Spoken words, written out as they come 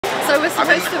So we're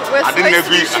supposed to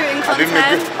be shooting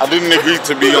content. I didn't agree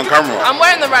to be on camera. I'm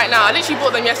wearing them right now. I literally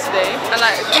bought them yesterday, and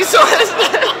like these ones.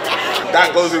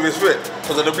 That goes with his fit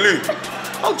because of the blue.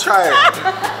 Don't try it.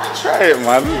 Try it,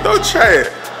 man. Don't try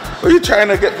it. What are you trying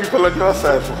to get people on your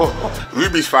side for?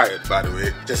 Ruby's fired, by the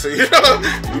way. Just so you know,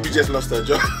 Ruby just lost her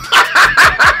job.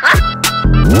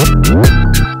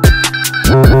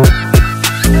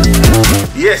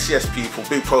 Yes, people.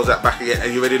 Big Prozac back again,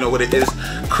 and you already know what it is.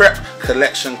 Crep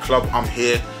Collection Club. I'm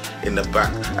here in the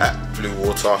back at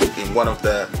Bluewater in one of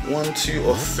the 1, 2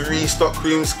 or 3 stock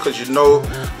rooms, because you know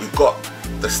we got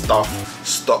the stuff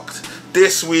stocked.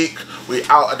 This week we're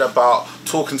out and about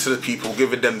talking to the people,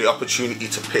 giving them the opportunity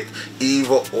to pick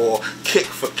either or, kick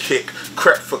for kick,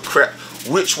 crep for crep.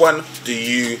 Which one do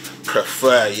you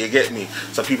prefer? You get me?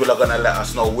 So people are gonna let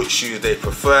us know which shoes they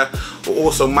prefer. But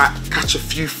also might catch a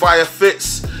few fire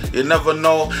fits. You never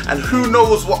know. And who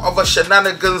knows what other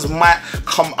shenanigans might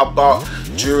come about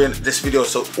during this video.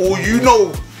 So all you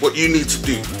know what you need to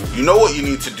do. You know what you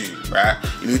need to do, right?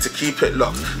 You need to keep it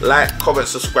locked. Like, comment,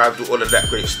 subscribe, do all of that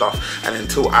great stuff. And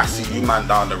until I see you man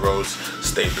down the roads,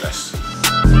 stay blessed.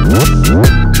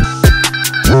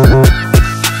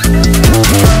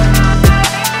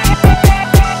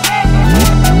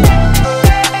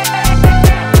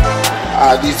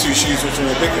 These 2 shoes, which one are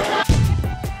you picking?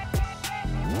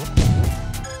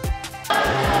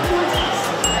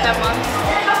 That one.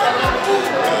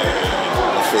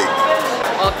 Fake.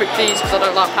 I'll pick these because I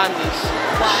don't like pandas.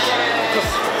 Why? Because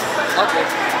ugly.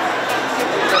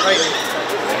 They're raining.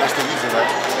 That's the reason, right?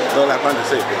 Don't like pandas,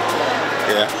 say it.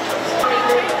 Yeah.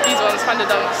 These ones, panda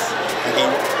dunks. Okay.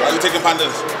 Why are you taking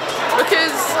pandas?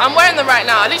 Because I'm wearing them right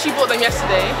now. I literally bought them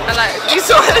yesterday, and like these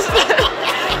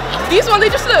ones, they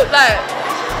just look like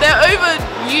they're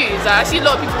overused. Like, I see a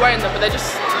lot of people wearing them, but they're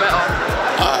just better.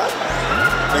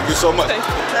 Thank you so much. I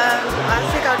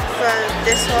think I'd prefer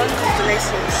this one because the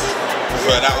laces.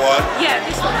 Prefer that one? Yeah,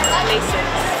 this one with the laces.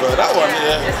 Prefer that one,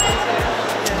 yeah. This one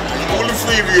too. All the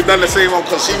 3 of you done the same one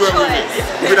because she went with me.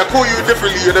 If I call you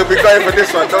differently, you'd be going for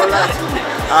this one. Don't lie to me.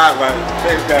 Alright, man.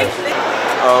 Thanks, guys.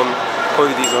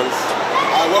 Probably these ones.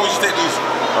 Why would you take these?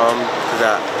 Because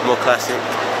they're more classic.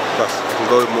 Plus, you can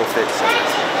go with more fits.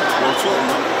 We'll talk,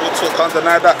 man. We'll talk. Can't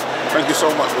deny that. Thank you so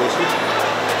much, Rosie.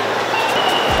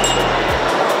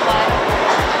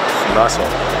 Nice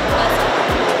one.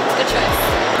 Good choice.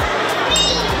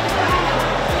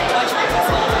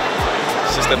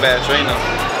 It's just a better trainer.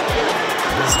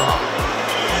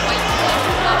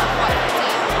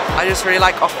 I just really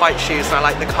like off-white shoes, and I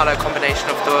like the colour combination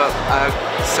of the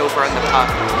silver and the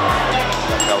black.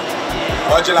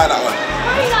 Why'd you like that one?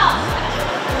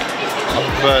 I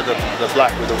prefer the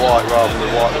black with the white rather than the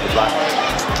white with the black.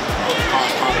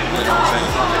 You know what I'm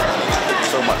saying? Thank you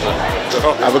so much, man.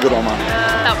 Have a good one, man.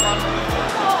 That one.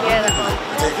 Yeah, that one.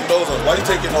 You taking those ones? Why are you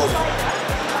taking those ones?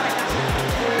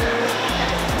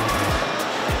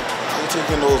 Why are you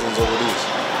taking those ones over these?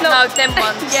 No, them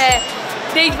ones. Yeah.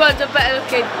 These ones are better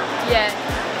looking. Yeah.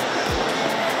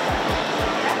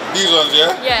 These ones,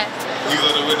 yeah? Yeah. These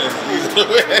are the winners. These are the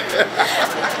winners.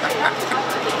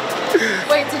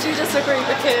 Wait, did you just agree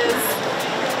because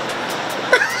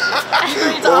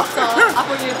every after I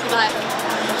thought you'd be like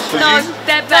no,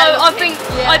 they're better looking.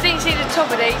 I didn't see the top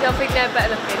of these, I think they're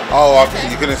better looking. Oh, okay.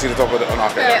 You couldn't see the top of it. Oh,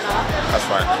 okay. Yeah. That's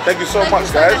fine. Thank you so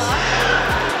much, guys.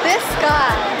 This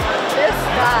guy.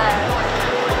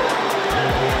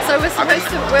 So we're supposed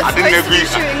to be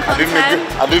shooting content.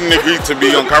 I didn't agree to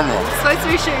be on camera. We're supposed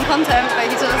to be shooting content, but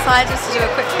he decided just to do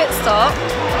a quick pit stop.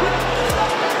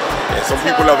 Yeah, some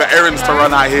people have errands to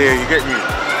run out here, you get me?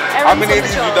 How many of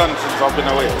these have you done since I've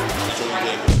been away?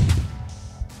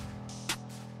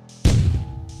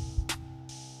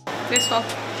 This one.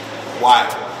 Why?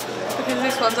 Because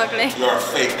this one's ugly. You're a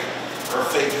fake. You're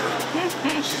a faker.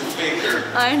 She's a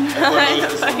faker. I know. Everyone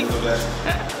knows this one's the best.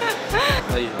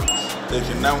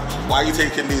 Now, why are you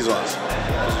taking these ones?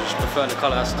 Because I just prefer the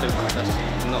colour, that's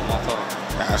not my fault.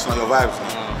 That's not your vibes,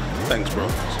 no? Thanks, bro. I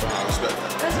respect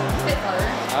that. Goes with the fit though.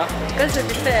 Huh? Goes with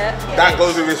the fit. That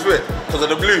goes with his fit, because of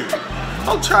the blue.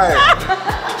 Don't try it.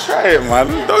 Try it, man.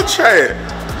 Don't try it.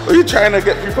 What are you trying to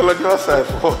get people on your side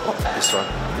for? This one,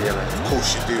 the yellow. Of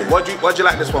course you do. Why'd you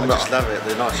like this one better? I just love it,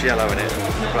 the nice yellow in it,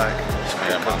 the black.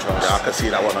 Yeah, contrast. Yeah, I can see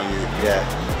that one on you. Yeah.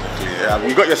 Yeah,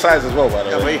 you got your size as well, by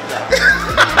the way.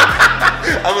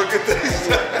 I'm a good thing.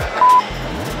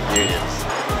 Unions.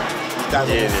 guys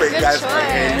are all fake guys.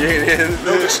 Union.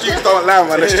 No, the streets don't lie,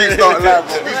 man. The streets don't lie,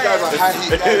 bro. These guys are high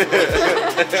heat guys.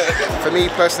 For me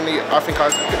personally, I think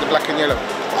I'd pick the black and yellow.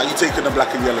 Are you taking the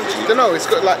black and yellow, G? I don't know, it's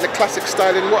got like the classic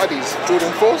styling. What are these?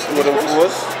 Jordan 4s? Jordan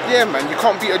 4s? Yeah, man, you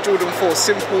can't beat a Jordan 4.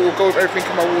 Simple, go with everything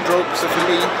in my wardrobe. So for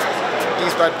me,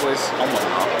 these bad boys. Come on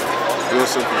now. You're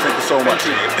simple. Thank you so much.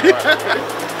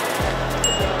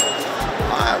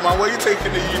 Alright, man, where are you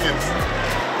taking the unions?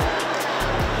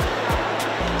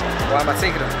 Why am I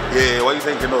taking them? Yeah, why are you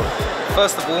taking those?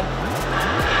 First of all,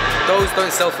 those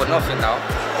don't sell for nothing now.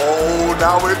 Oh,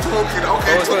 now we're talking.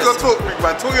 Okay, Those talk your talk, big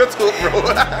man. Talk your talk, bro.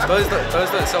 Those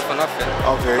don't sell for nothing.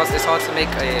 Okay. Plus, it's hard to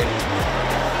make a.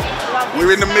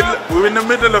 We're in the middle. We're in the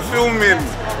middle of filming.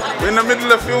 We're in the middle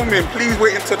of filming. Please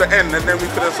wait until the end, and then we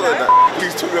could have sorted that.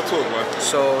 Please talk your talk, man.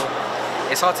 So,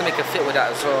 it's hard to make a fit with that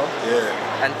as well.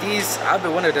 Yeah. And these, I've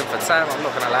been one of them for time. I'm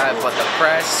not gonna lie, but the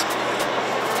price.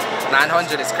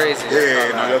 900 is crazy.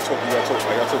 Yeah, no, you're talking.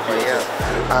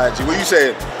 Yeah. Alright, G, what you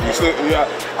saying?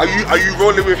 Are you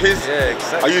rolling with his? Yeah,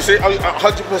 exactly. Are you saying 100%?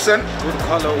 Good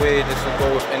colorway. This will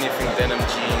go with anything: denim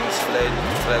jeans,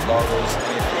 flare goggles,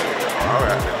 anything.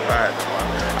 Alright, man.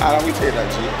 Alright, we take that,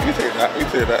 G. We take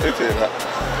that.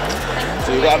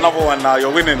 So you got another one now.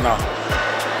 You're winning now.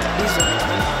 These ones.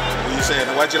 What are you saying?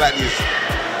 Why'd you like these?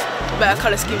 Better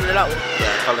colour scheme than that one.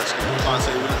 Yeah, colour scheme. You can't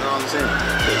say we don't know what I'm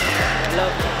saying.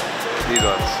 Love. These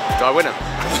ones. Do I win them?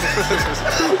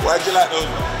 Why'd you like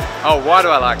those? Oh, why do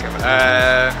I like them?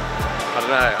 I don't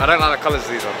know. I don't like the colours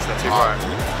of these ones. They're too bright.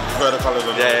 Prefer the colours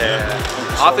of Yeah.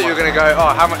 I thought you were going to go,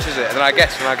 oh, how much is it? And then I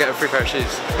guess when I get a free pair of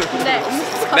shoes.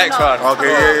 Next one.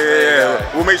 Okay, yeah.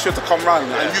 We'll make sure to come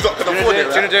round. And you got to afford it,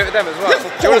 Do you want to do it with them as well? Yes,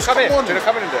 of Do you want course, to come in? come on. Do you want to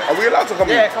come in and do it? Are we allowed to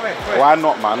come in? Yeah, come in. Why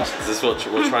not, man? Is this what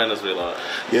trainers we like?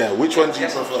 Yeah, which one do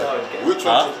you prefer? Which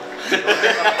one?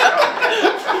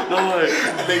 No way.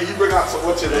 And then you bring out some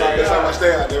watches and I guess how much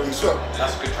they are, then we swap.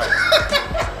 That's a good trainer.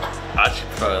 I actually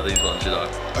prefer these ones, you know.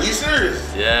 Are you serious?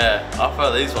 Yeah, I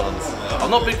prefer these ones.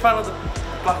 I'm not a big fan of the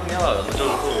black and yellow and the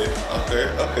Jordan 4. Okay.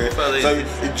 prefer these. So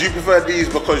do you prefer these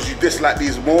because you dislike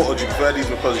these more, or do you prefer these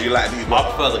because you like these more? I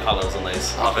prefer the colours on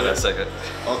these. I think they're second.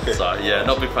 Okay. So yeah,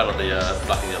 not a big fan of the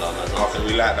black and yellow on those. Okay,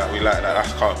 we like that.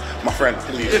 That's calm. My friend,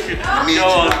 please. We need Go you.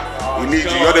 on. We need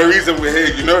you. You're the reason we're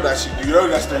here. You know that. You know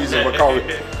that's the reason we're coming.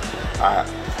 Alright,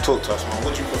 talk to us, man.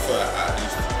 What do you prefer out of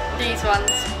these? These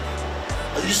ones.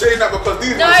 Are you saying that because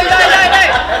these? No,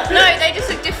 they just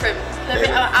look different. They're a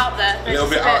bit out there. A little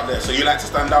bit out there. So you like to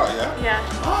stand out, yeah? Yeah.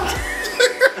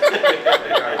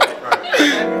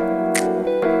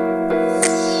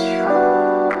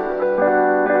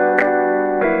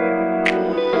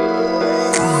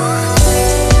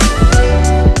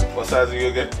 What size are you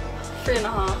again?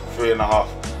 3.5. 3.5.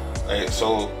 Right,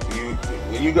 so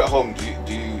when you get home, do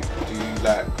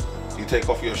you take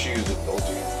off your shoes, or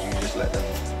do you just let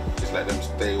them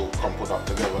stay all crumpled up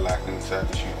together like inside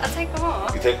the shoes? I take them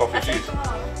off. You take off your I take shoes? them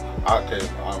off. Okay,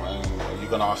 are you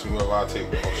gonna ask me whether I take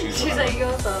off shoes? Shoes like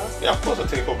yours are. Yeah, of course I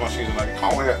take off my shoes, and you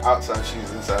can't wear outside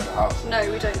shoes inside the house. No,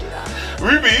 we don't do that.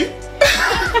 Ruby,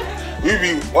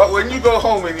 Ruby, when you go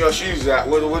home in your shoes, like,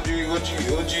 what do you do? Do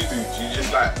you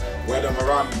just like wear them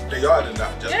around the yard and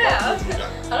that? Just I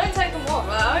don't take them off.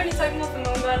 I only take them off when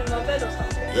I'm going in my bed or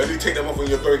something. You only take them off when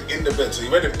you're going in the bed, so you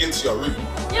wear them into your room.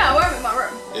 Yeah, I wear them in my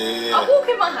room. Yeah. I walk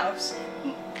in my house.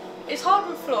 It's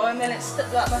hardwood floor, and then it's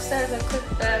like my stairs are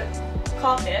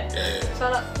carpet. Yeah. So I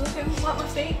like walk in, wipe my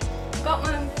feet, go up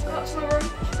to my room,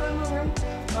 go in my room.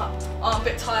 Like, oh, I'm a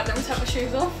bit tired. Let me take my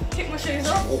shoes off. Kick my shoes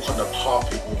off. Walk on the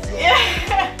carpet with your.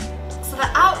 Yeah. So the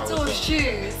outdoor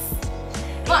shoes.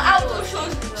 My outdoor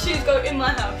shoes go in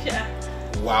my house. Yeah.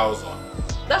 Wowza.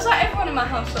 That's like everyone in my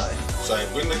house though. Sorry,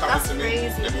 bring the camera That's to me.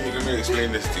 crazy. Let me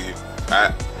explain this to you.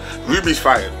 Ruby's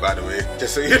fired, by the way.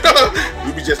 Just so you know,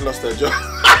 Ruby just lost her job.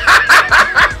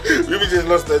 Ruby just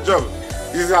lost her job.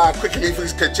 This is how quickly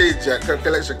things can change at Crep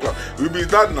Collection Club. Ruby's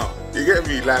done now. You get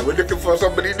me? Like, we're looking for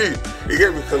somebody new. You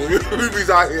get me? Because Ruby's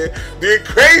out here doing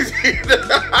crazy.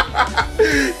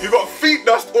 You got feet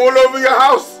dust all over your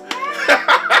house.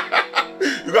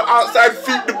 You got outside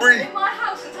feet debris. In my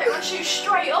house and take my shoes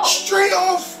straight off. Straight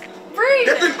off. Really?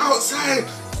 They've been outside.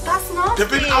 That's nasty.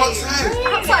 They've been outside.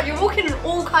 Really? Outside, you're walking in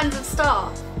all kinds of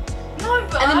stuff. No,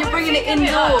 but And then I you're don't bringing think it of like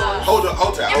indoors. that. Hold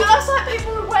it. Yeah, but that's like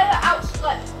people who wear that outside.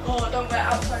 Like, oh, don't wear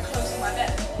outside clothes in my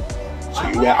bed. So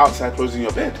you wear outside clothes in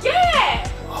your bed? Yeah.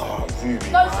 Oh, Ruby.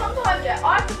 No, sometimes yeah.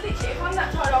 I could literally, if I'm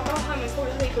that tired, I'll go home and fall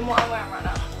asleep in what I'm wearing right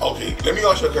now. Okay, let me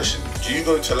ask you a question. Do you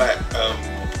go to like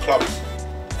clubs?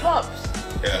 Clubs.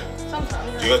 Yeah.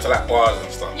 Sometimes. Do you go to like bars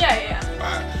and stuff? Yeah.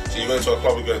 Right. So you go to a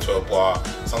club, you go to a bar.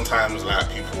 Sometimes like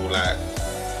people like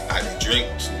they drink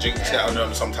shit on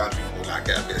them. Sometimes people like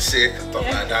get a bit sick and stuff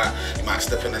like that. You might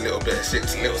step in a little bit of sick,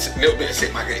 little bit of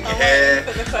sick might get in your hair,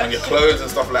 on your clothes and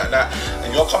stuff like that.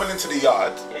 And you're coming into the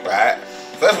yard, right?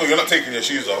 First of all, you're not taking your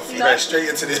shoes off. You're going straight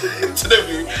into the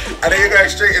view, and then you're going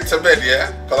straight into bed,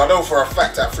 yeah? Because I know for a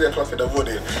fact at 3 o'clock in the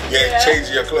morning, you're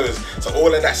changing your clothes. So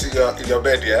all of that's in your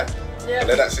bed, yeah? All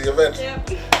of that's in your bed.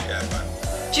 Yeah, man.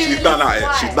 She's done out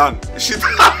here. She's done.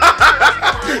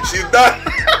 She's done.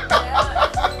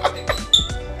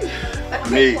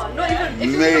 Me. Not even. If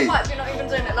you're in the pipe, you're not even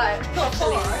doing it like not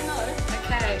fully. No.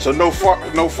 Okay. So no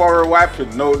thorough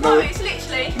wiping. No. No, it's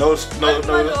literally. No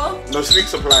sleek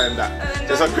supply in that.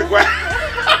 Just a quick wipe.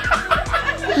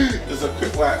 Just a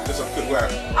quick wipe. Just a quick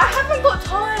wipe. I haven't got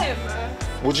time.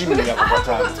 What do you mean you haven't got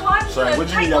time? I haven't got time. Sorry, what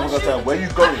do you mean you haven't got time? Where are you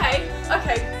going?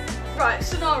 Okay. Right,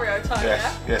 scenario time,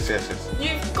 Yes.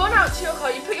 You've gone out to your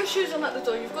car, you put your shoes on at the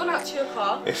door, you've gone out to your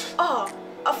car. Yes. Oh,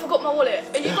 I forgot my wallet.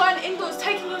 Are you going indoors,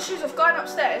 taking your shoes off, going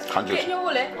upstairs, 100. getting your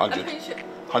wallet, 100. and putting your shoes?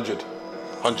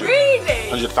 100. Really?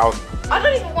 100,000. I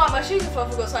don't even wipe my shoes if I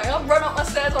forgot something. I'll run up my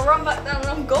stairs, I'll run back down, and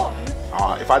I'm gone.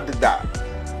 If I did that,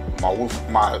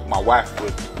 my wife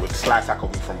would slide tackle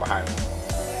me from behind.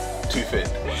 2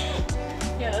 feet.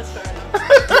 Yeah, that's fair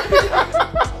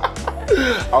enough.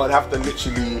 I would have to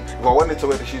literally, if I wanted to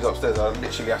wear the shoes upstairs, I'd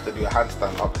literally have to do a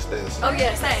handstand up the stairs. Oh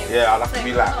yeah, same. Yeah, I'd have to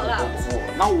be like,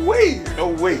 no way.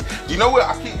 Do you know where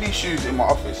I keep these shoes in my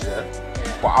office,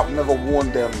 but I've never worn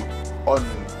them on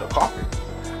the carpet.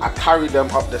 I carry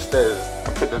them up the stairs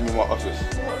and put them in my office.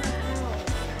 What the hell?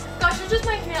 Guys, you're just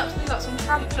making me out to be like some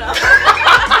tramp now.